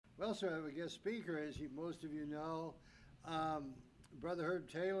also have a guest speaker, as most of you know. Brother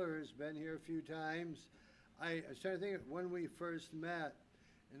Herb Taylor has been here a few times. I was trying to think of when we first met,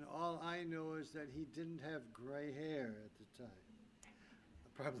 and all I know is that he didn't have gray hair at the time.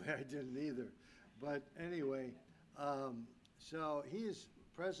 Probably I didn't either. But anyway, so he is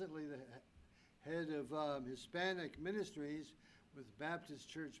presently the head of Hispanic Ministries with Baptist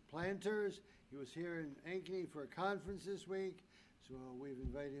Church Planters. He was here in Ankeny for a conference this week, so we've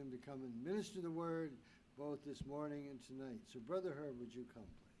invited him to come and minister the word both this morning and tonight. So Brother Herb, would you come,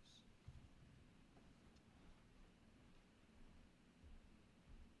 please?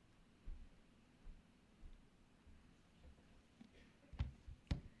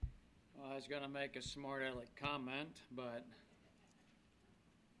 Well, I was going to make a smart aleck comment, but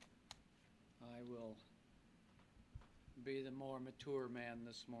I will be the more mature man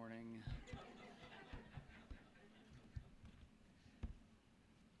this morning.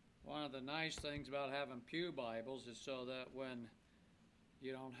 One of the nice things about having pew Bibles is so that when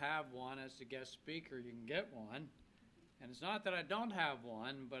you don't have one as the guest speaker, you can get one. And it's not that I don't have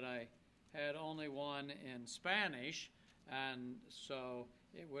one, but I had only one in Spanish, and so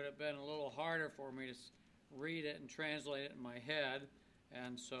it would have been a little harder for me to read it and translate it in my head.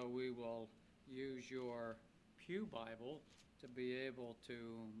 And so we will use your pew Bible to be able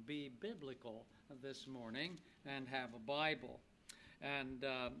to be biblical this morning and have a Bible. And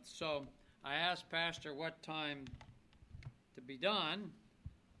so I asked Pastor what time to be done,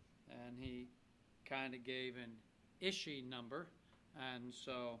 and he kind of gave an Ishi number, and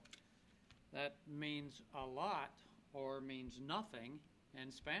so that means a lot or means nothing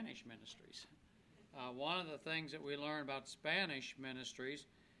in Spanish ministries. One of the things that we learn about Spanish ministries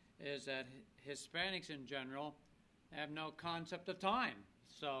is that Hispanics in general have no concept of time.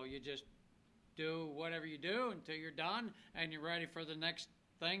 So you just do whatever you do until you're done and you're ready for the next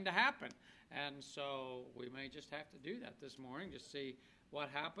thing to happen. And so we may just have to do that this morning, just see what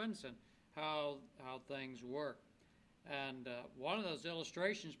happens and how things work. And one of those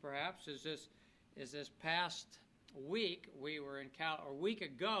illustrations perhaps is this past week a week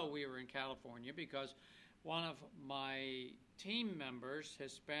ago we were in California because one of my team members,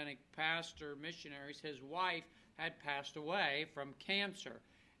 Hispanic pastor, missionaries, his wife had passed away from cancer.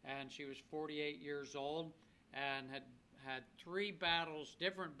 And she was 48 years old and had 3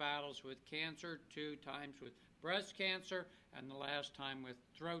 different battles with cancer, 2 times with breast cancer, and the last time with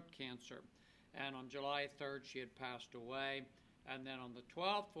throat cancer. And on July 3rd, she had passed away. And then on the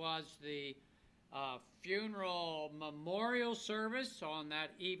 12th was the funeral memorial service on that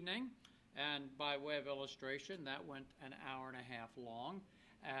evening. And by way of illustration, that went an hour and a half long.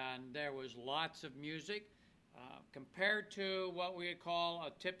 And there was lots of music. Compared to what we would call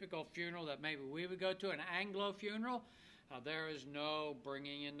a typical funeral that maybe we would go to, an Anglo funeral, there is no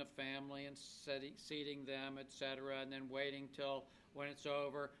bringing in the family and seating them, etc., and then waiting till when it's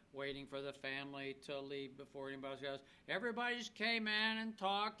over, waiting for the family to leave before anybody else goes. Everybody just came in and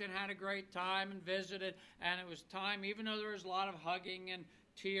talked and had a great time and visited, and it was time, even though there was a lot of hugging and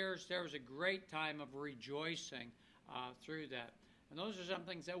tears, there was a great time of rejoicing through that. And those are some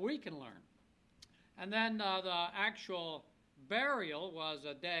things that we can learn. And then the actual burial was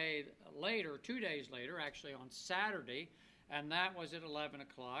a day later, 2 days later, actually on Saturday, and that was at 11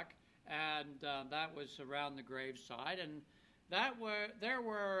 o'clock, and that was around the graveside. And there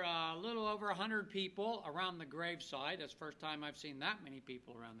were a little over 100 people around the graveside. That's the first time I've seen that many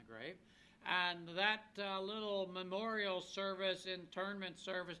people around the grave. And that little memorial service, internment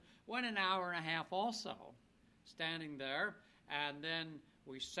service, went an hour and a half also, standing there. And then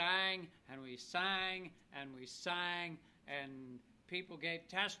we sang, and we sang, and we sang, and people gave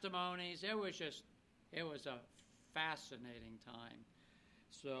testimonies. It was a fascinating time.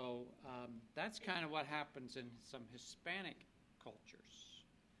 So that's kind of what happens in some Hispanic cultures.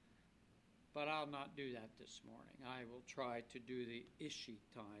 But I'll not do that this morning. I will try to do the Ishi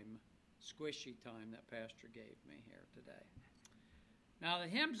time, squishy time that Pastor gave me here today. Now, the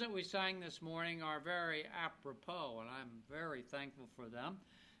hymns that we sang this morning are very apropos, and I'm very thankful for them,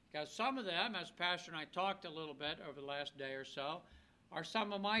 because some of them, as Pastor and I talked a little bit over the last day or so, are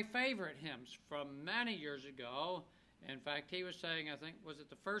some of my favorite hymns from many years ago. In fact, he was saying, I think, was it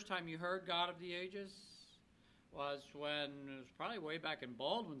the first time you heard God of the Ages? It was probably way back in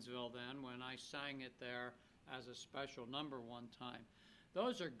Baldwinsville then, when I sang it there as a special number one time.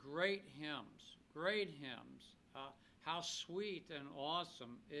 Those are great hymns, great hymns. How sweet and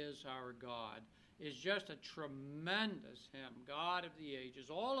awesome is our God is just a tremendous hymn. God of the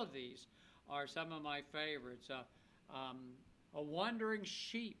Ages. All of these are some of my favorites. A wandering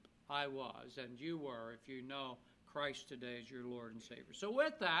sheep I was, and you were, if you know Christ today as your Lord and Savior. So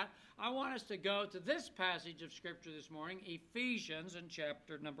with that, I want us to go to this passage of Scripture this morning, Ephesians in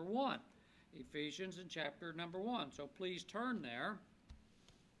chapter number 1. Ephesians in chapter number 1. So please turn there.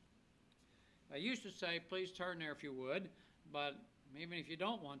 I used to say, please turn there if you would, but even if you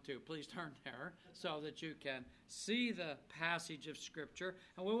don't want to, please turn there so that you can see the passage of Scripture.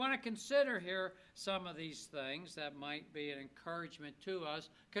 And we want to consider here some of these things that might be an encouragement to us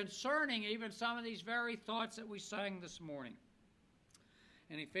concerning even some of these very thoughts that we sang this morning.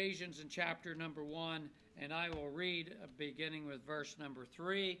 In Ephesians in chapter number 1, and I will read beginning with verse number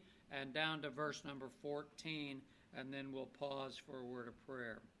 3 and down to verse number 14, and then we'll pause for a word of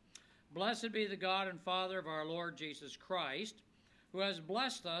prayer. Blessed be the God and Father of our Lord Jesus Christ, who has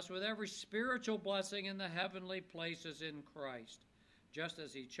blessed us with every spiritual blessing in the heavenly places in Christ, just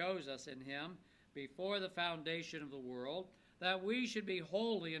as he chose us in him before the foundation of the world, that we should be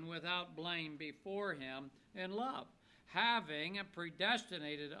holy and without blame before him in love, having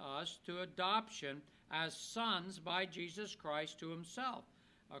predestinated us to adoption as sons by Jesus Christ to himself,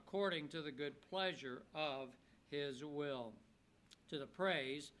 according to the good pleasure of his will, to the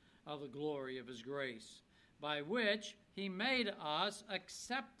praise of the glory of his grace, by which he made us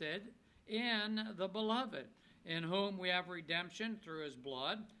accepted in the beloved, in whom we have redemption through his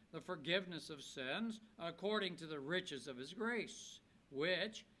blood, the forgiveness of sins, according to the riches of his grace,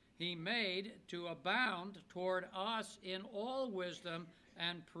 which he made to abound toward us in all wisdom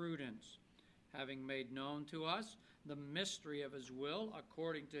and prudence, having made known to us the mystery of his will,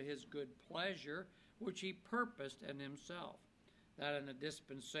 according to his good pleasure, which he purposed in himself, that in the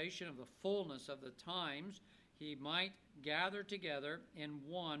dispensation of the fullness of the times he might gather together in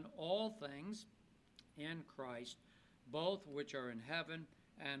one all things in Christ, both which are in heaven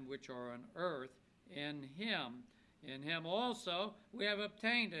and which are on earth in him. In him also we have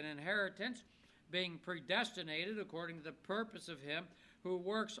obtained an inheritance, being predestinated according to the purpose of him who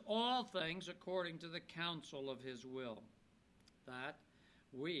works all things according to the counsel of his will, that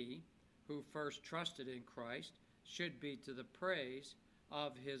we who first trusted in Christ should be to the praise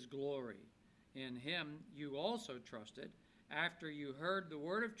of his glory. In him you also trusted, after you heard the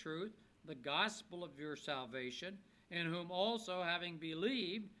word of truth, the gospel of your salvation, in whom also, having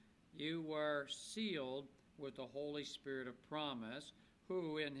believed, you were sealed with the Holy Spirit of promise,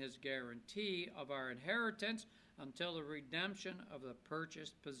 who in his guarantee of our inheritance until the redemption of the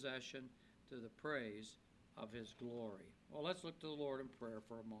purchased possession, to the praise of his glory. Well, let's look to the Lord in prayer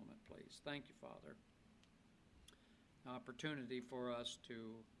for a moment, please. Thank you, Father. An opportunity for us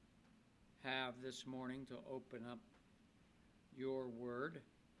to have this morning to open up your word,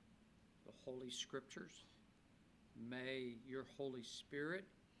 the Holy Scriptures. May your Holy Spirit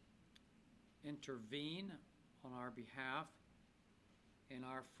intervene on our behalf in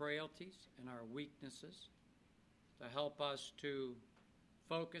our frailties and our weaknesses, to help us to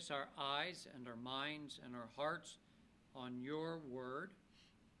focus our eyes and our minds and our hearts on your word,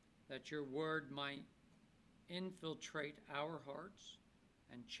 that your word might infiltrate our hearts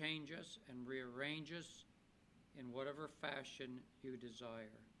and change us and rearrange us in whatever fashion you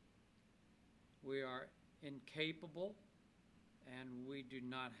desire. We are incapable and we do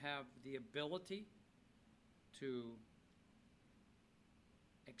not have the ability to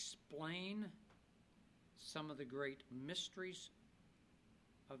explain some of the great mysteries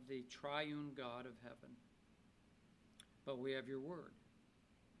of the triune God of heaven. But we have your word,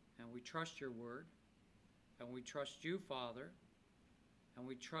 and we trust your word, and we trust you, Father, and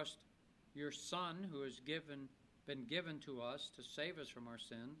we trust your Son who has been given to us to save us from our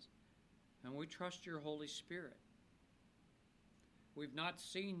sins, and we trust your Holy Spirit. We've not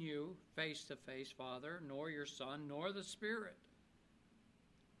seen you face to face, Father, nor your Son, nor the Spirit,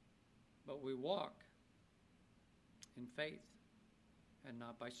 but we walk in faith and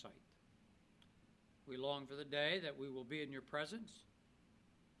not by sight. We long for the day that we will be in your presence,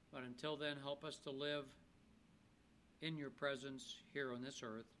 but until then, help us to live in your presence here on this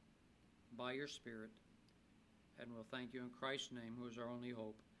earth by your Spirit. And we'll thank you in Christ's name, who is our only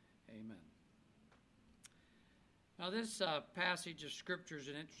hope. Amen. Now, this passage of Scripture is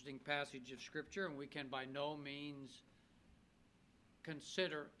an interesting passage of Scripture, and we can by no means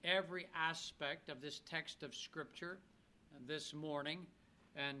consider every aspect of this text of Scripture this morning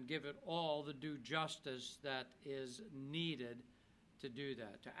and give it all the due justice that is needed to do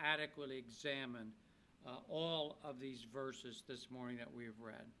that, to adequately examine all of these verses this morning that we've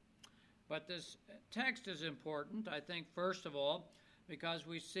read. But this text is important, I think, first of all, because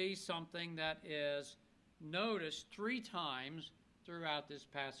we see something that is noticed 3 times throughout this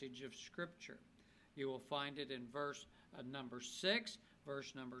passage of Scripture. You will find it in verse number 6,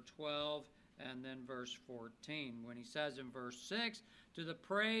 verse number 12, and then verse 14, when he says in verse 6, to the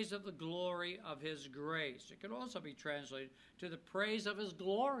praise of the glory of his grace. It could also be translated to the praise of his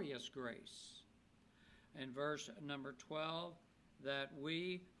glorious grace. In verse number 12, that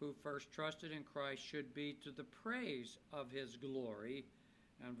we who first trusted in Christ should be to the praise of his glory.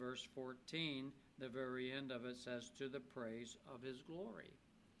 And verse 14, the very end of it says, to the praise of his glory.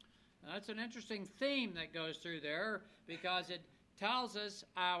 Now, that's an interesting theme that goes through there, because it tells us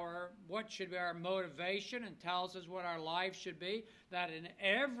what should be our motivation, and tells us what our life should be, that in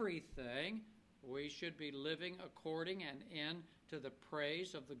everything we should be living according and in to the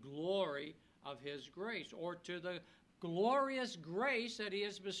praise of the glory of his grace, or to the glorious grace that he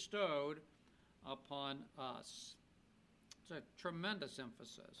has bestowed upon us. It's a tremendous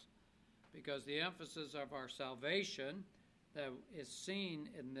emphasis, because the emphasis of our salvation that is seen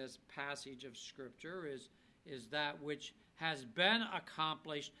in this passage of Scripture is that which has been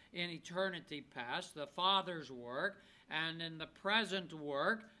accomplished in eternity past, the Father's work, and in the present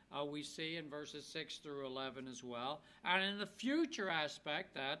work, we see in verses 6 through 11 as well, and in the future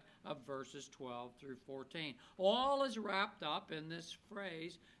aspect, that of verses 12 through 14. All is wrapped up in this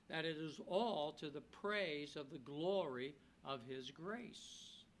phrase that it is all to the praise of the glory of his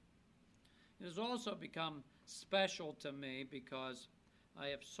grace. It has also become special to me because I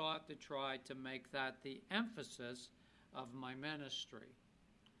have sought to try to make that the emphasis of my ministry.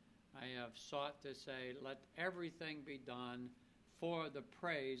 I have sought to say, let everything be done for the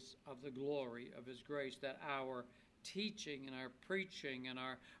praise of the glory of his grace, that our teaching and our preaching and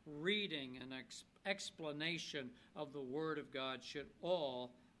our reading and explanation of the Word of God should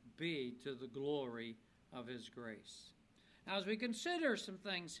all be to the glory of his grace. Now, as we consider some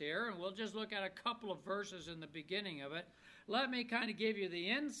things here, and we'll just look at a couple of verses in the beginning of it, let me kind of give you the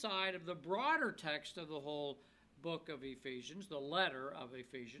inside of the broader text of the whole book of Ephesians, the letter of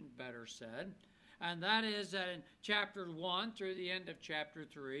Ephesians, better said. And that is that in chapter 1 through the end of chapter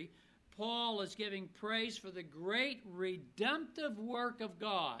 3, Paul is giving praise for the great redemptive work of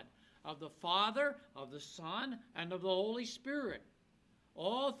God, of the Father, of the Son, and of the Holy Spirit.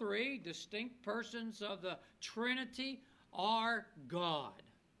 All three distinct persons of the Trinity are God.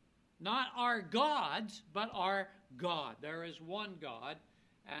 Not our gods, but our God. There is one God,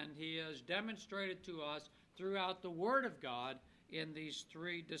 and he has demonstrated to us throughout the Word of God in these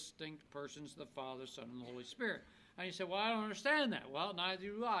three distinct persons, the Father, Son, and the Holy Spirit. And you say, well, I don't understand that. Well, neither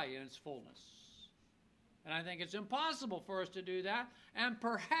do I in its fullness. And I think it's impossible for us to do that. And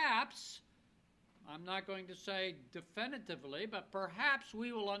perhaps, I'm not going to say definitively, but perhaps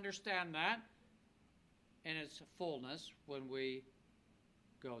we will understand that in its fullness when we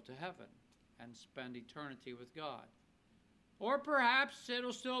go to heaven and spend eternity with God. Or perhaps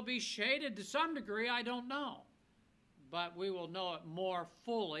it'll still be shaded to some degree, I don't know. But we will know it more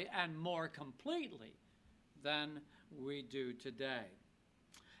fully and more completely than we do today.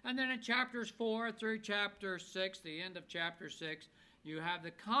 And then in chapters 4 through chapter 6, the end of chapter 6, you have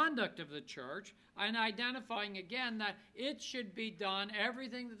the conduct of the church, and identifying again that it should be done,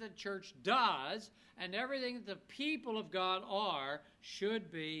 everything that the church does and everything that the people of God are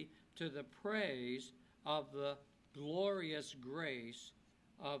should be to the praise of the glorious grace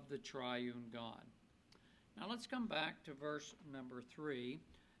of the triune God. Now let's come back to verse number 3,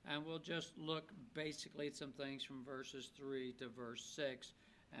 and we'll just look basically at some things from verses 3 to verse 6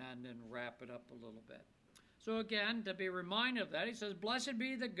 and then wrap it up a little bit. So again, to be reminded of that, he says, "Blessed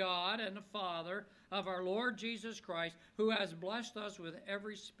be the God and the Father of our Lord Jesus Christ, who has blessed us with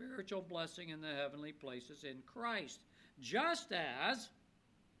every spiritual blessing in the heavenly places in Christ, just as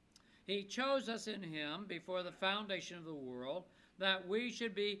he chose us in him before the foundation of the world, that we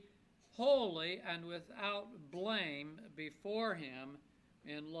should be holy and without blame before him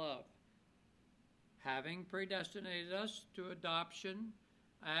in love, having predestinated us to adoption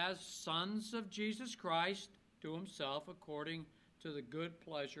as sons of Jesus Christ to himself according to the good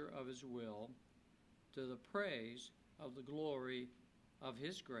pleasure of his will, to the praise of the glory of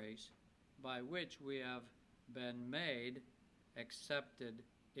his grace, by which we have been made accepted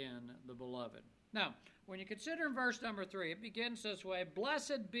in the beloved." Now, when you consider in verse number 3, it begins this way: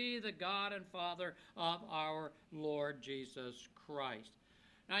 "Blessed be the God and Father of our Lord Jesus Christ."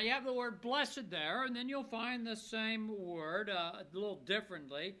 Now, you have the word blessed there, and then you'll find the same word a little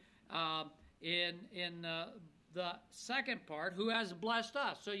differently in the second part, who has blessed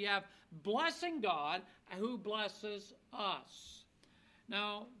us. So you have blessing God who blesses us.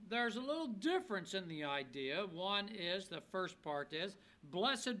 Now, there's a little difference in the idea. One is, the first part is,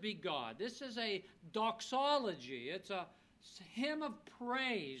 blessed be God. This is a doxology. It's a hymn of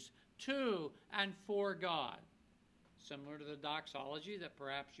praise to and for God. similar to the doxology that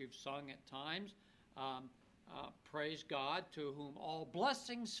perhaps you've sung at times. Praise God, to whom all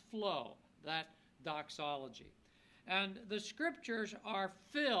blessings flow, that doxology. And the scriptures are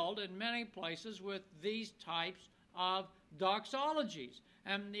filled in many places with these types of doxologies.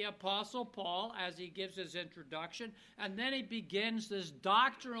 And the Apostle Paul, as he gives his introduction, and then he begins this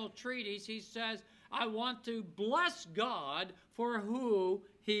doctrinal treatise, he says, I want to bless God for who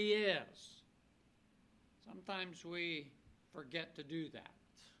he is. Sometimes we forget to do that.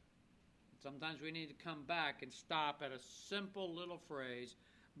 Sometimes we need to come back and stop at a simple little phrase,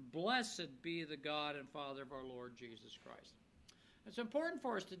 blessed be the God and Father of our Lord Jesus Christ. It's important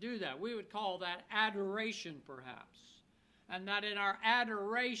for us to do that. We would call that adoration, perhaps. And that in our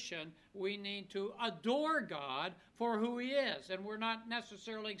adoration, we need to adore God for who he is. And we're not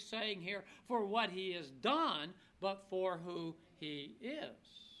necessarily saying here for what he has done, but for who he is.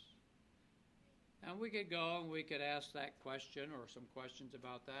 And we could go and we could ask that question or some questions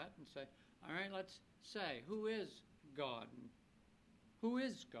about that and say, all right, let's say, who is God? Who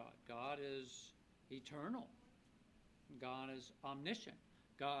is God? God is eternal. God is omniscient.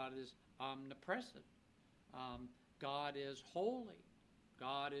 God is omnipresent. God is holy.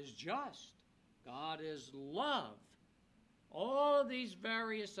 God is just. God is love. All these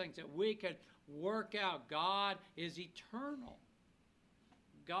various things that we could work out. God is eternal.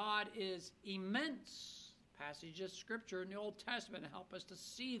 God is immense. Passages of Scripture in the Old Testament help us to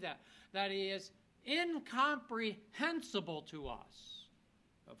see that he is incomprehensible to us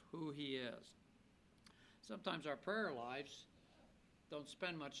of who he is. Sometimes our prayer lives don't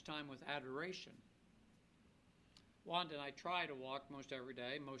spend much time with adoration. Wanda and I try to walk most every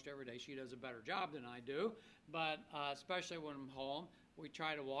day. Most every day she does a better job than I do, but especially when I'm home, we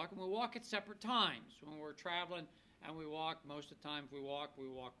try to walk, and we walk at separate times. When we're traveling and we walk, most of the time we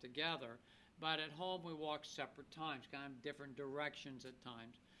walk together. But at home we walk separate times, kind of different directions at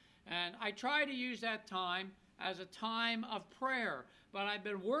times. And I try to use that time as a time of prayer. But I've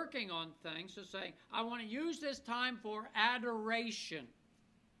been working on things to say, I want to use this time for adoration,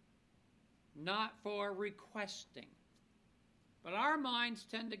 not for requesting. But our minds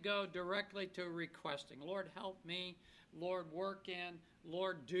tend to go directly to requesting. Lord, help me. Lord, work in.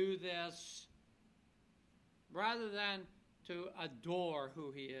 Lord, do this. Rather than to adore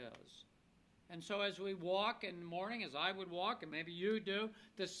who he is. And so as we walk in the morning, as I would walk, and maybe you do,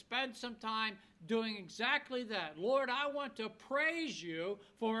 to spend some time doing exactly that. Lord, I want to praise you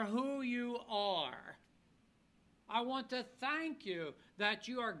for who you are. I want to thank you that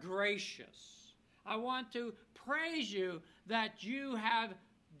you are gracious. I want to praise you that you have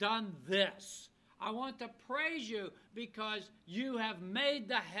done this. I want to praise you because you have made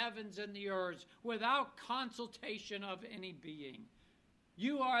the heavens and the earth without consultation of any being.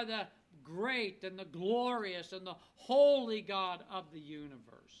 You are the great and the glorious and the holy God of the universe.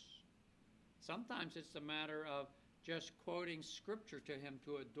 Sometimes it's a matter of just quoting Scripture to him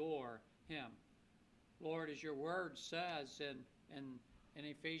to adore him. Lord, as your word says in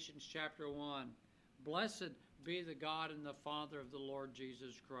Ephesians chapter 1, blessed be the God and the Father of the Lord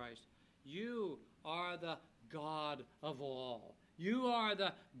Jesus Christ. You are the God of all. You are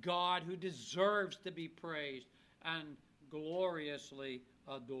the God who deserves to be praised and gloriously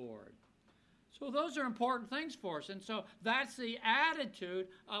adored. So those are important things for us. And so that's the attitude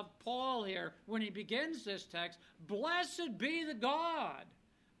of Paul here when he begins this text. Blessed be the God.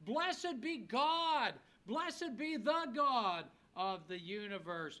 Blessed be God. Blessed be the God of the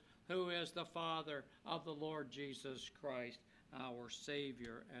universe, who is the Father of the Lord Jesus Christ, our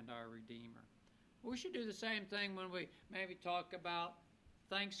Savior and our Redeemer. We should do the same thing when we maybe talk about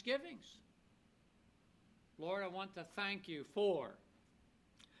Thanksgivings. Lord, I want to thank you for.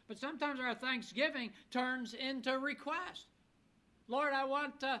 But sometimes our thanksgiving turns into request. Lord, I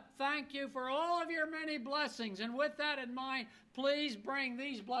want to thank you for all of your many blessings. And with that in mind, please bring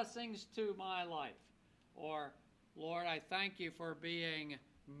these blessings to my life. Or, Lord, I thank you for being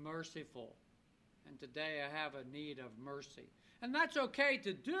merciful. And today I have a need of mercy. And that's okay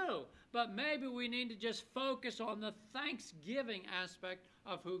to do, but maybe we need to just focus on the thanksgiving aspect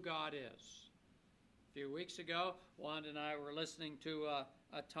of who God is. A few weeks ago, Wanda and I were listening to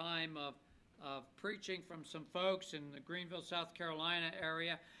a time of preaching from some folks in the Greenville, South Carolina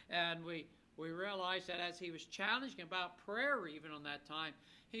area, and we realized that as he was challenging about prayer even on that time,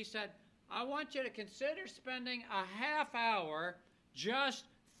 he said, I want you to consider spending a half hour just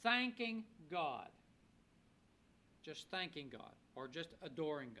thanking God. Just thanking God, or just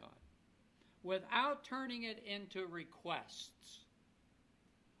adoring God, without turning it into requests.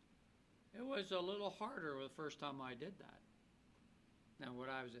 It was a little harder the first time I did that than what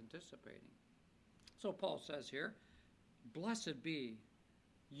I was anticipating. So Paul says here, Blessed be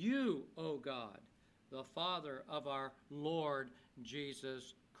you, O God, the Father of our Lord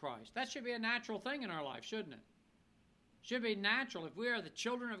Jesus Christ. That should be a natural thing in our life, shouldn't it? Should be natural. If we are the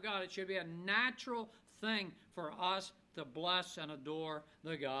children of God, it should be a natural thing for us to bless and adore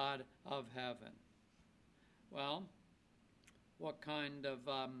the God of heaven. Well, what kind of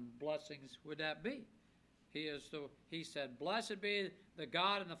blessings would that be? He said, blessed be the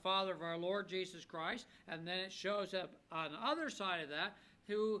God and the Father of our Lord Jesus Christ. And then it shows up on the other side of that,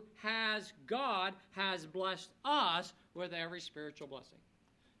 God has blessed us with every spiritual blessing.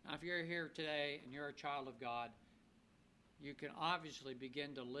 Now, if you're here today and you're a child of God, you can obviously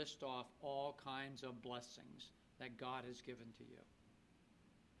begin to list off all kinds of blessings that God has given to you.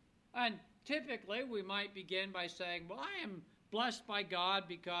 And typically we might begin by saying, well, I am blessed by God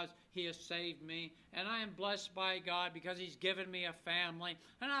because He has saved me, and I am blessed by God because He's given me a family,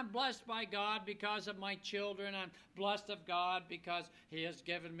 and I'm blessed by God because of my children. I'm blessed of God because He has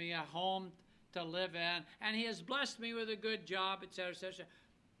given me a home to live in, and He has blessed me with a good job, etc., etc.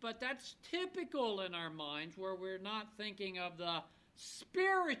 But that's typical in our minds, where we're not thinking of the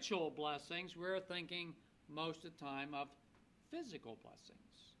spiritual blessings. We're thinking most of the time of physical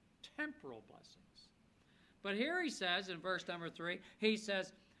blessings, temporal blessings. But here he says in verse number 3, he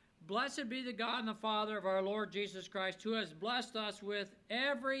says, blessed be the God and the Father of our Lord Jesus Christ, who has blessed us with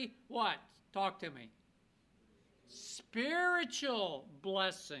every, what? Talk to me. Spiritual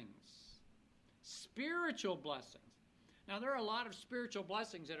blessings. Spiritual blessings. Now, there are a lot of spiritual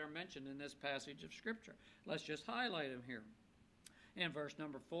blessings that are mentioned in this passage of Scripture. Let's just highlight them here. In verse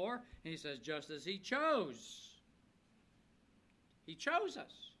number 4, he says, just as He chose. He chose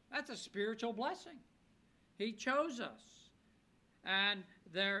us. That's a spiritual blessing. He chose us. And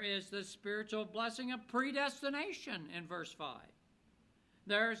there is the spiritual blessing of predestination in verse 5.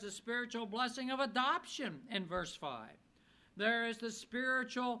 There is the spiritual blessing of adoption in verse 5. There is the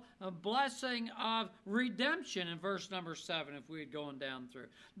spiritual blessing of redemption in verse number 7, if we'd gone down through.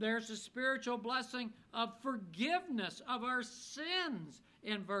 There's the spiritual blessing of forgiveness of our sins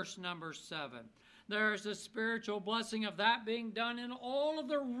in verse number 7. There's the spiritual blessing of that being done in all of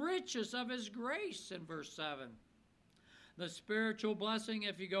the riches of His grace in verse 7. The spiritual blessing,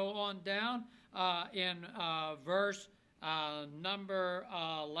 if you go on down in verse number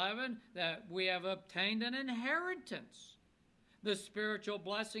 11, that we have obtained an inheritance. The spiritual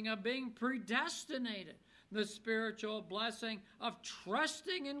blessing of being predestinated. The spiritual blessing of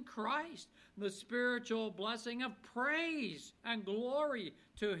trusting in Christ. The spiritual blessing of praise and glory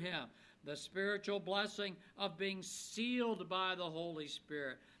to Him. The spiritual blessing of being sealed by the Holy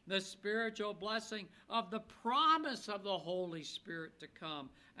Spirit. The spiritual blessing of the promise of the Holy Spirit to come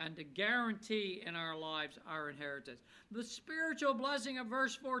and to guarantee in our lives our inheritance. The spiritual blessing of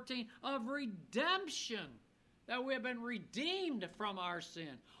verse 14 of redemption, that we have been redeemed from our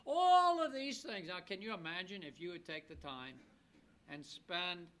sin. All of these things. Now, can you imagine if you would take the time and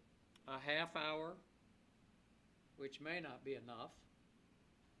spend a half hour, which may not be enough,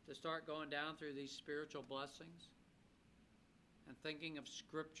 to start going down through these spiritual blessings and thinking of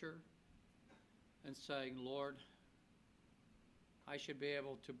Scripture and saying, Lord, I should be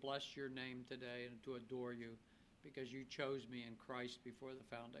able to bless your name today and to adore you because you chose me in Christ before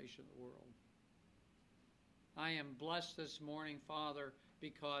the foundation of the world. I am blessed this morning, Father,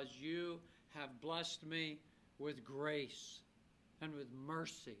 because you have blessed me with grace and with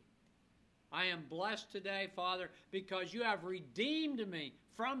mercy. I am blessed today, Father, because you have redeemed me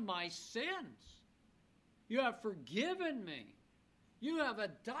from my sins. You have forgiven me. You have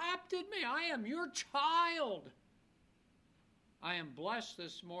adopted me. I am your child. I am blessed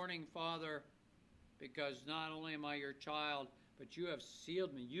this morning, Father, because not only am I your child, but you have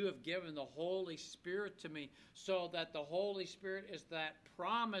sealed me. You have given the Holy Spirit to me so that the Holy Spirit is that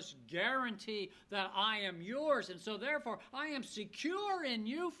promise guarantee that I am yours. And so therefore, I am secure in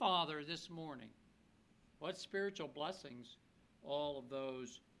you, Father, this morning. What spiritual blessings all of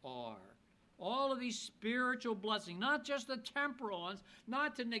those are. All of these spiritual blessings, not just the temporal ones,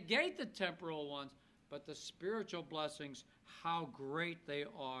 not to negate the temporal ones, but the spiritual blessings, how great they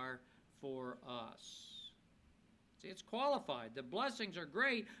are for us. See, it's qualified. The blessings are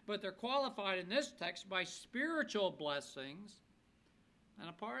great, but they're qualified in this text by spiritual blessings. And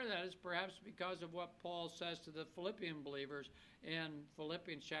a part of that is perhaps because of what Paul says to the Philippian believers in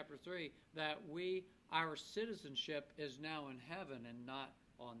Philippians chapter 3, that our citizenship is now in heaven and not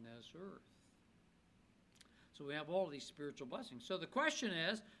on this earth. So we have all these spiritual blessings. So the question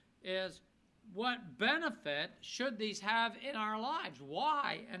is what benefit should these have in our lives?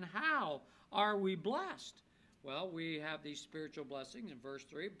 Why and how are we blessed? Well, we have these spiritual blessings in verse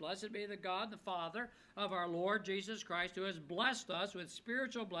 3. Blessed be the God, the Father of our Lord Jesus Christ, who has blessed us with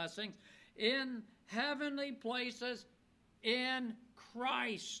spiritual blessings in heavenly places in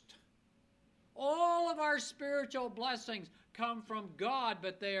Christ. All of our spiritual blessings come from God,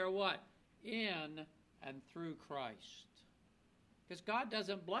 but they are what? In and through Christ. Because God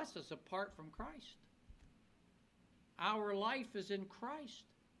doesn't bless us apart from Christ. Our life is in Christ.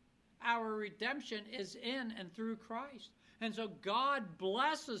 Our redemption is in and through Christ. And so God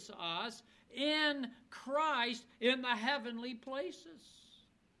blesses us in Christ in the heavenly places.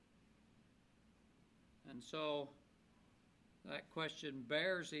 And so that question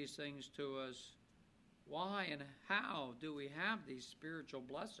bears these things to us. Why and how do we have these spiritual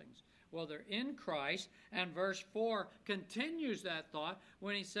blessings? Well, they're in Christ, and verse 4 continues that thought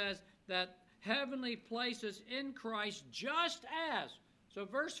when he says that heavenly places in Christ just as. So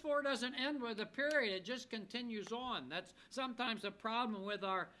verse 4 doesn't end with a period, it just continues on. That's sometimes a problem with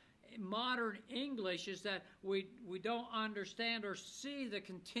our modern English, is that we don't understand or see the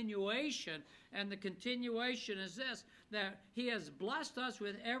continuation. And the continuation is this, that he has blessed us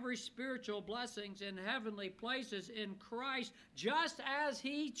with every spiritual blessings in heavenly places in Christ, just as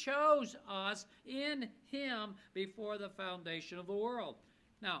he chose us in him before the foundation of the world.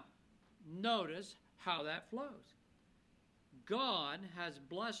 Now, notice how that flows. God has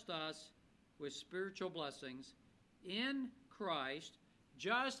blessed us with spiritual blessings in Christ,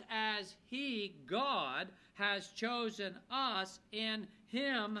 just as he, God, has chosen us in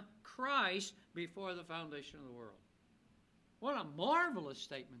him, Christ, before the foundation of the world. What a marvelous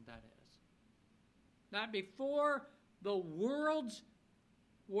statement that is. That before the worlds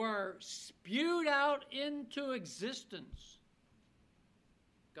were spewed out into existence,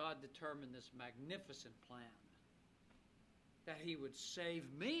 God determined this magnificent plan that he would save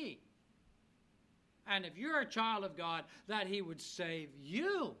me. And if you're a child of God, that he would save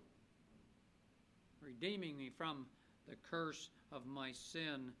you, redeeming me from the curse of my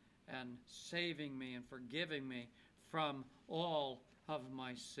sin and saving me and forgiving me from all of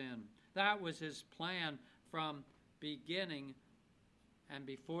my sin. That was his plan from beginning and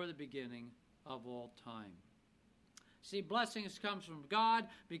before the beginning of all time. See, blessings comes from God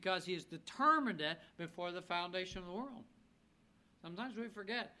because he has determined it before the foundation of the world. Sometimes we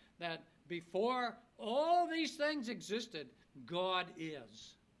forget that before all these things existed, God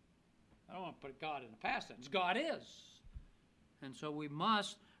is. I don't want to put God in the past tense. God is. And so we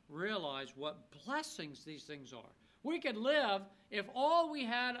must realize what blessings these things are. We could live, if all we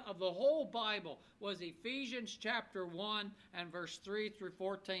had of the whole Bible was Ephesians chapter 1 and verse 3 through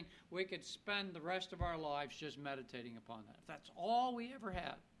 14, we could spend the rest of our lives just meditating upon that. If that's all we ever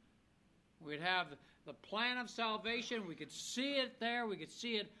had, we'd have the plan of salvation. We could see it there. We could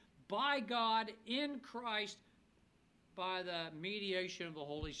see it by God in Christ by the mediation of the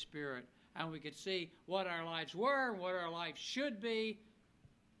Holy Spirit. And we could see what our lives were and what our lives should be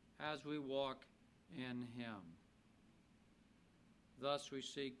as we walk in him. Thus we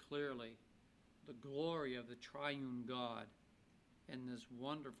see clearly the glory of the triune God in this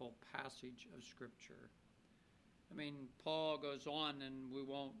wonderful passage of Scripture. I mean, Paul goes on, and we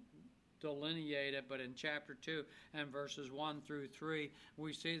won't delineate it, but in chapter 2 and verses 1 through 3,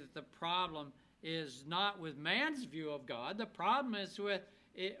 we see that the problem is not with man's view of God. The problem is with,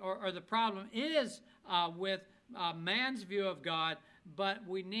 the problem is with man's view of God, but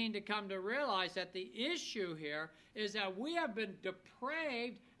we need to come to realize that the issue here is that we have been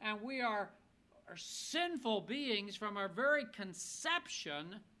depraved and we are sinful beings from our very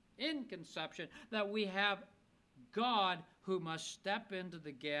conception, that we have God who must step into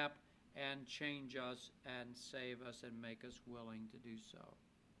the gap and change us and save us and make us willing to do so.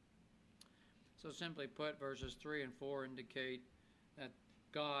 So simply put, verses 3 and 4 indicate that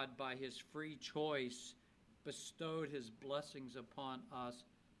God, by his free choice, bestowed his blessings upon us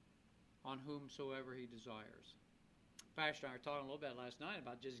on whomsoever he desires. Pastor and I were talking a little bit last night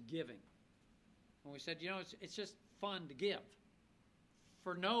about just giving. And we said, it's just fun to give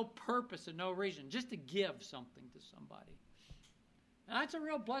for no purpose and no reason, just to give something to somebody. And that's a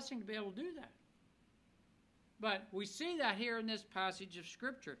real blessing to be able to do that. But we see that here in this passage of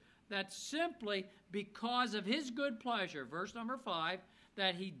Scripture, that simply because of his good pleasure, verse number 5,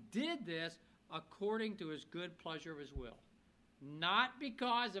 that he did this according to his good pleasure of his will. Not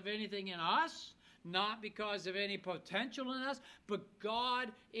because of anything in us, not because of any potential in us, but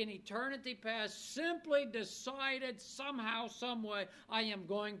God in eternity past simply decided somehow, some way, I am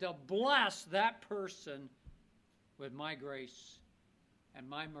going to bless that person with my grace and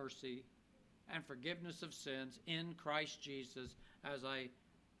my mercy and forgiveness of sins in Christ Jesus as I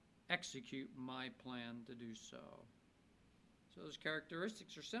execute my plan to do so. So those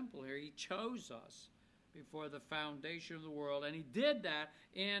characteristics are simple here. He chose us before the foundation of the world, and he did that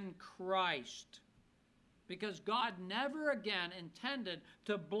in Christ. Because God never again intended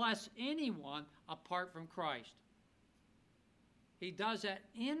to bless anyone apart from Christ. He does that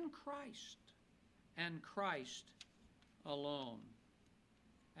in Christ and Christ alone.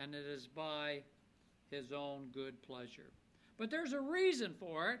 And it is by his own good pleasure. But there's a reason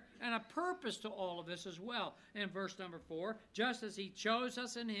for it and a purpose to all of this as well. In verse number 4, just as he chose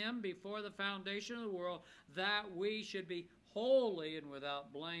us in him before the foundation of the world, that we should be holy and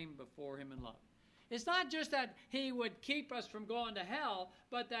without blame before him in love. It's not just that he would keep us from going to hell,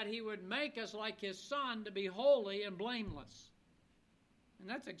 but that he would make us like his Son to be holy and blameless. And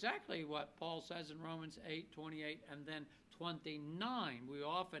that's exactly what Paul says in Romans 8:28 and then 29. We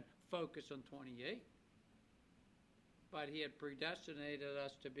often focus on 28. But he had predestinated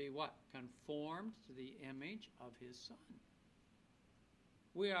us to be what? Conformed to the image of his Son.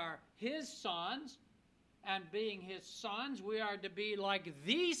 We are his sons, and being his sons, we are to be like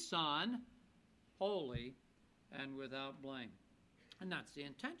the Son, holy and without blame. And that's the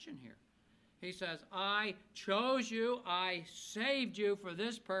intention here. He says, I chose you, I saved you for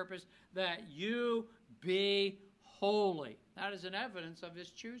this purpose, that you be holy. That is an evidence of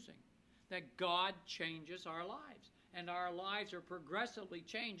his choosing, that God changes our lives. And our lives are progressively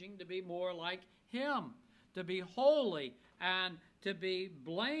changing to be more like him, to be holy and to be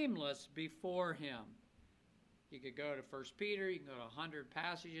blameless before him. You could go to 1 Peter, you can go to 100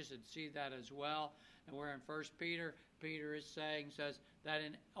 passages and see that as well. And where in 1 Peter, Peter is says that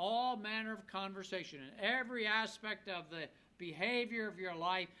in all manner of conversation, in every aspect of the behavior of your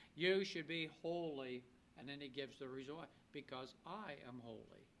life, you should be holy. And then he gives the reason why. Because I am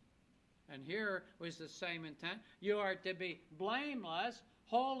holy. And here was the same intent. You are to be blameless,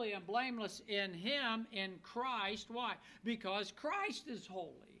 holy and blameless in him, in Christ. Why? Because Christ is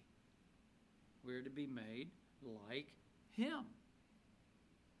holy. We're to be made like him.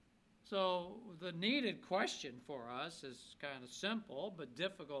 So the needed question for us is kind of simple, but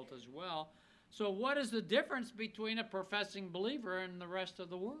difficult as well. So what is the difference between a professing believer and the rest of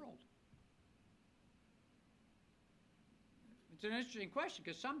the world? It's an interesting question,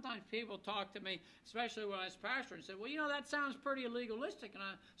 because sometimes people talk to me, especially when I was pastor, and say, well, that sounds pretty legalistic. And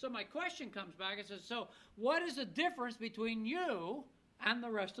so my question comes back and says, so what is the difference between you and the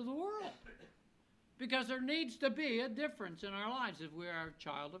rest of the world? Because there needs to be a difference in our lives if we are a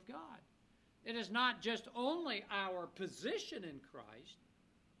child of God. It is not just only our position in Christ,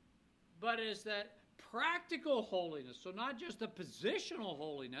 but it is that practical holiness. So not just the positional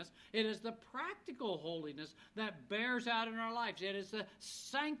holiness, it is the practical holiness that bears out in our lives. It is the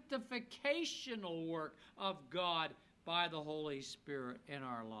sanctificational work of God by the Holy Spirit in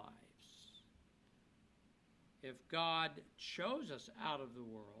our lives. If God chose us out of the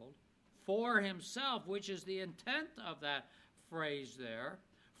world for himself, which is the intent of that phrase there,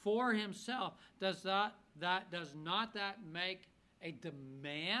 for himself, does not that make a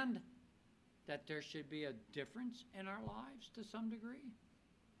demand that there should be a difference in our lives to some degree?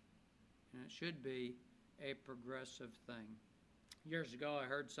 And it should be a progressive thing. Years ago, I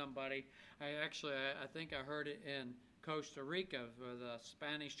heard somebody, I think I heard it in Costa Rica, the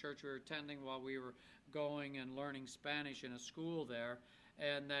Spanish church we were attending while we were going and learning Spanish in a school there,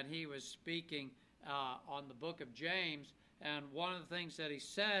 and that he was speaking on the book of James, and one of the things that he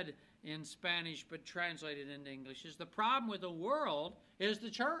said in Spanish but translated into English is the problem with the world is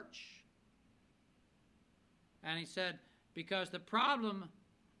the church. And he said, because the problem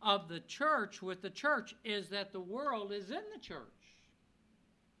of the church with the church is that the world is in the church.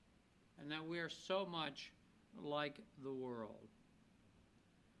 And that we are so much like the world.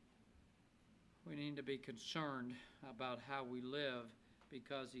 We need to be concerned about how we live,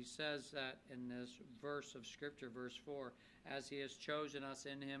 because he says that in this verse of Scripture, verse 4, as he has chosen us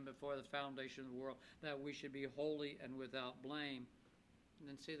in him before the foundation of the world, that we should be holy and without blame. And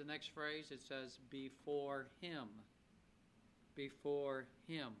then see the next phrase, it says, before him. Before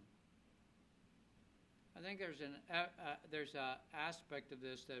him. I think there's an aspect of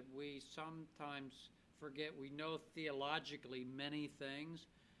this that we sometimes forget. We know theologically many things,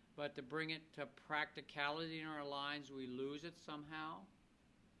 but to bring it to practicality in our lives, we lose it somehow.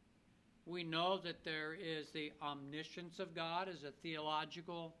 We know that there is the omniscience of God as a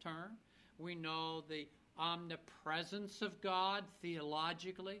theological term. We know the omnipresence of God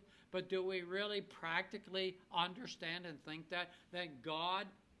theologically, but do we really practically understand and think that God,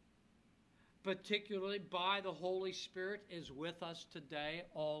 particularly by the Holy Spirit, is with us today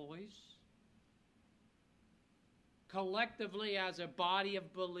always? collectively as a body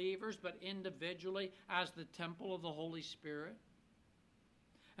of believers, but individually as the temple of the Holy Spirit?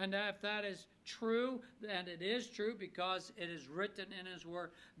 And if that is true, and it is true because it is written in His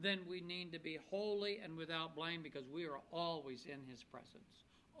Word, then we need to be holy and without blame because we are always in His presence,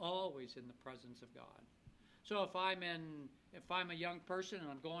 always in the presence of God. So if I'm a young person and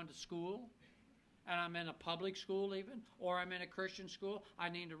I'm going to school, and I'm in a public school even, or I'm in a Christian school, I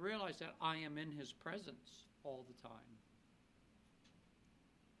need to realize that I am in His presence all the time.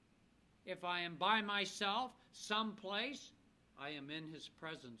 If I am by myself someplace, I am in His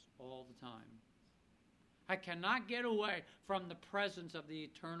presence all the time. I cannot get away from the presence of the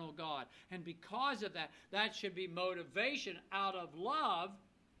eternal God. And because of that, that should be motivation out of love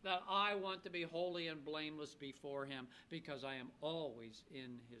that I want to be holy and blameless before Him because I am always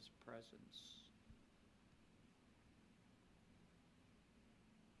in His presence.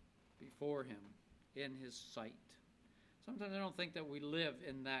 Before Him, in His sight. Sometimes I don't think that we live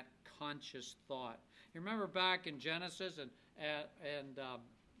in that conscious thought. You remember back in Genesis and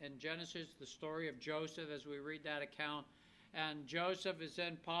in Genesis, the story of Joseph as we read that account, and Joseph is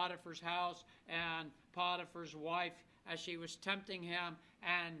in Potiphar's house, and Potiphar's wife, as she was tempting him,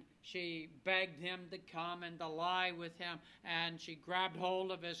 and she begged him to come and to lie with him, and she grabbed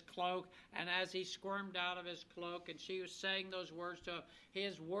hold of his cloak, and as he squirmed out of his cloak, and she was saying those words to him,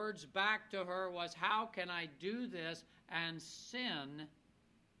 his words back to her was, "How can I do this and sin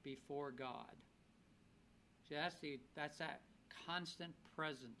before God?" See, that's that constant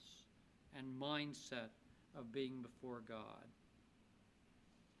presence and mindset of being before God.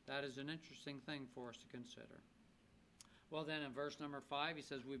 That is an interesting thing for us to consider. Well, then in verse number 5, he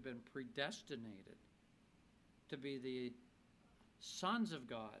says we've been predestinated to be the sons of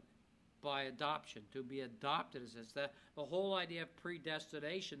God by adoption, to be adopted. It says that the whole idea of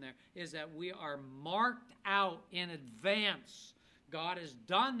predestination there is that we are marked out in advance. God has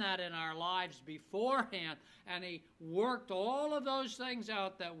done that in our lives beforehand, and He worked all of those things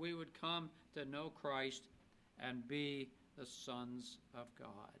out that we would come to know Christ and be the sons of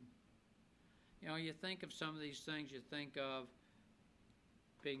God. You know, you think of some of these things, you think of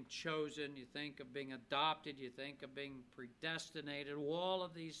being chosen, you think of being adopted, you think of being predestinated, all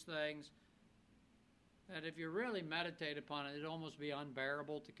of these things, that if you really meditate upon it, it'd almost be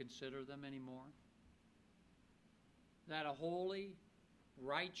unbearable to consider them anymore. That a holy,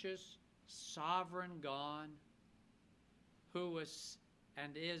 righteous, sovereign God who is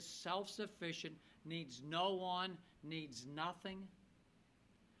and is self-sufficient, needs no one, needs nothing,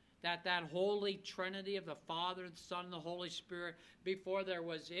 that Holy Trinity of the Father, the Son, and the Holy Spirit, before there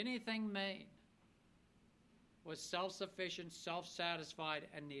was anything made, was self-sufficient, self-satisfied,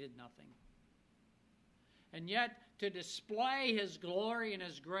 and needed nothing. And yet, to display His glory and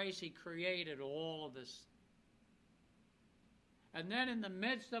His grace, He created all of this. And then in the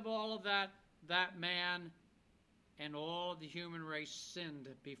midst of all of that, that man and all of the human race sinned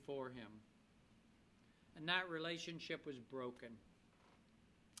before Him. And that relationship was broken.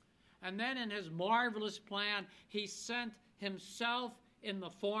 And then in His marvelous plan, He sent Himself in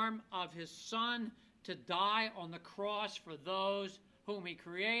the form of His Son to die on the cross for those whom He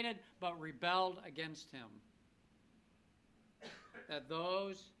created but rebelled against Him. That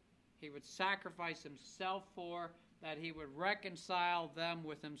those He would sacrifice Himself for, that He would reconcile them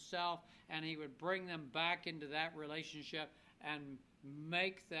with Himself, and He would bring them back into that relationship and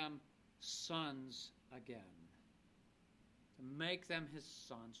make them sons again. To make them His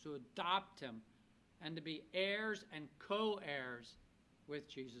sons, to adopt Him, and to be heirs and co-heirs with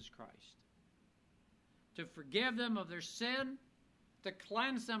Jesus Christ. To forgive them of their sin, to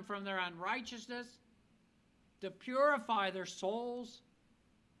cleanse them from their unrighteousness, to purify their souls,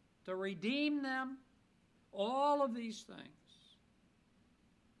 to redeem them. All of these things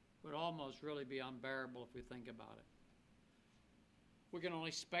would almost really be unbearable if we think about it. We can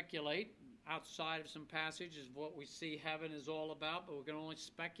only speculate outside of some passages of what we see heaven is all about, but we can only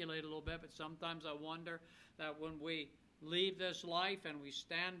speculate a little bit. But sometimes I wonder that when we leave this life and we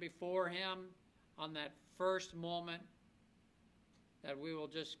stand before Him on that first moment, that we will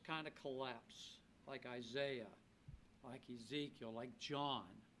just kind of collapse like Isaiah, like Ezekiel, like John.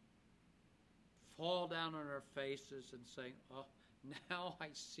 Fall down on our faces and say, "Oh, now I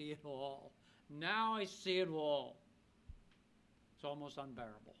see it all. Now I see it all." It's almost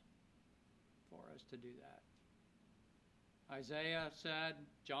unbearable for us to do that. Isaiah said,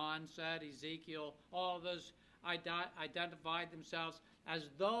 John said, Ezekiel, all of those identified themselves as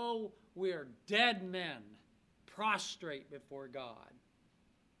though we are dead men prostrate before God.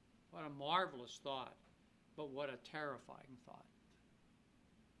 What a marvelous thought, but what a terrifying thought.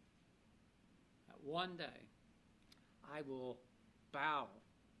 That one day I will bow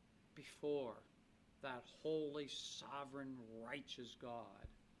before that holy, sovereign, righteous God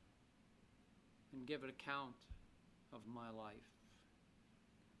and give an account of my life.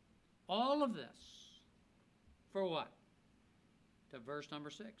 All of this for what? To verse number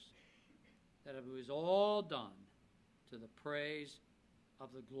 6. That it was all done to the praise of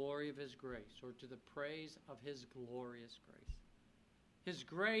the glory of His grace, or to the praise of His glorious grace. His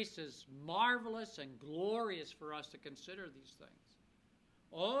grace is marvelous and glorious for us to consider these things.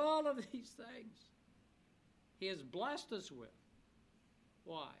 All of these things He has blessed us with.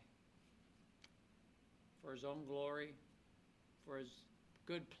 Why? For His own glory, for His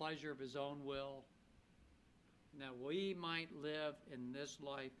good pleasure of His own will, and that we might live in this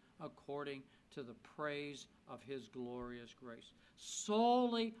life according to the praise of His glorious grace.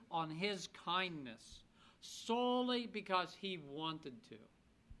 Solely on His kindness. Solely because He wanted to.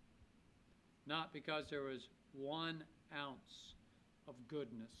 Not because there was 1 ounce of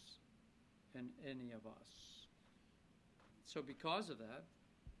goodness in any of us. So because of that,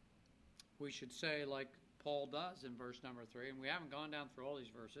 we should say, like Paul does in verse number 3, and we haven't gone down through all these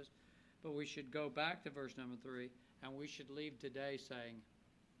verses, but we should go back to verse number 3, and we should leave today saying,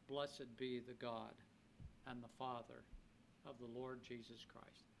 Blessed be the God and the Father of the Lord Jesus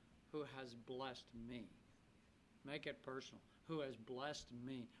Christ, who has blessed me. Make it personal. Who has blessed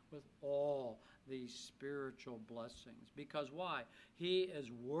me with all these spiritual blessings. Because why? He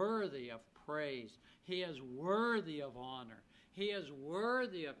is worthy of praise. He is worthy of honor. He is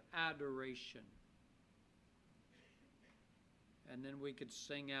worthy of adoration. And then we could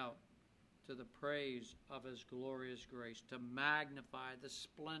sing out to the praise of His glorious grace, to magnify the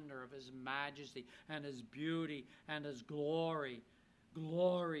splendor of His majesty and His beauty and His glory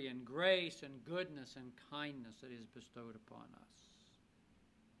and grace and goodness and kindness that He has bestowed upon us.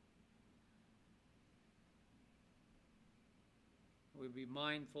 We'd be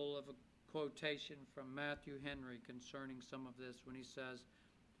mindful of a quotation from Matthew Henry concerning some of this when he says,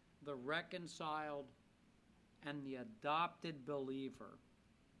 the reconciled and the adopted believer,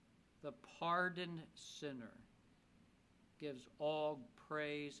 the pardoned sinner, gives all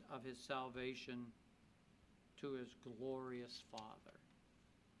praise of his salvation to his glorious Father.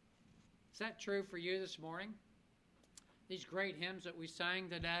 Is that true for you this morning? These great hymns that we sang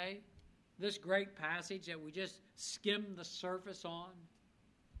today, this great passage that we just skimmed the surface on,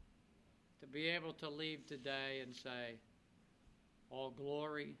 to be able to leave today and say, all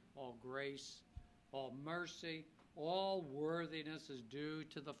glory, all grace, all mercy, all worthiness is due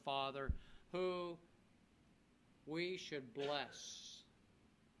to the Father, who we should bless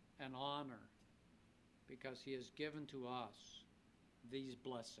and honor because He has given to us these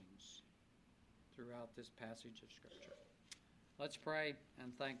blessings throughout this passage of Scripture. Let's pray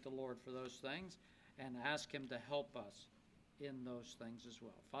and thank the Lord for those things and ask Him to help us in those things as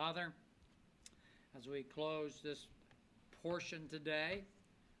well. Father, as we close this portion today,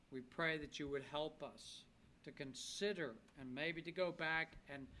 we pray that You would help us to consider and maybe to go back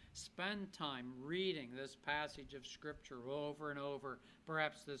and spend time reading this passage of Scripture over and over,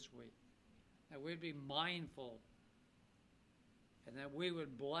 perhaps this week. That we'd be mindful and that we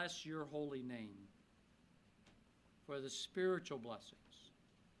would bless Your holy name for the spiritual blessings.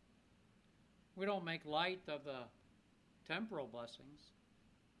 We don't make light of the temporal blessings,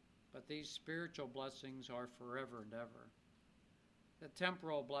 but these spiritual blessings are forever and ever. The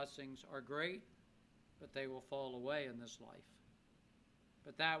temporal blessings are great, but they will fall away in this life.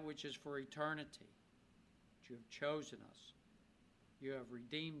 But that which is for eternity, that You have chosen us, You have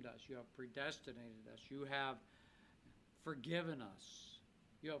redeemed us, You have predestinated us, You have forgiven us,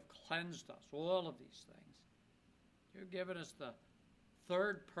 You have cleansed us, all of these things. You've given us the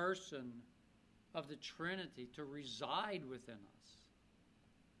third person of the Trinity to reside within us,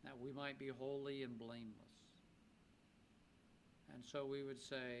 that we might be holy and blameless. And so we would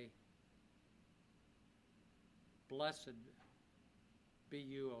say, blessed be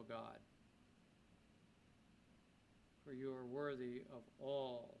You, O God, for You are worthy of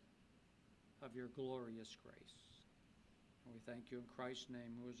all of Your glorious grace. And we thank You in Christ's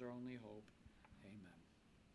name, who is our only hope. Amen.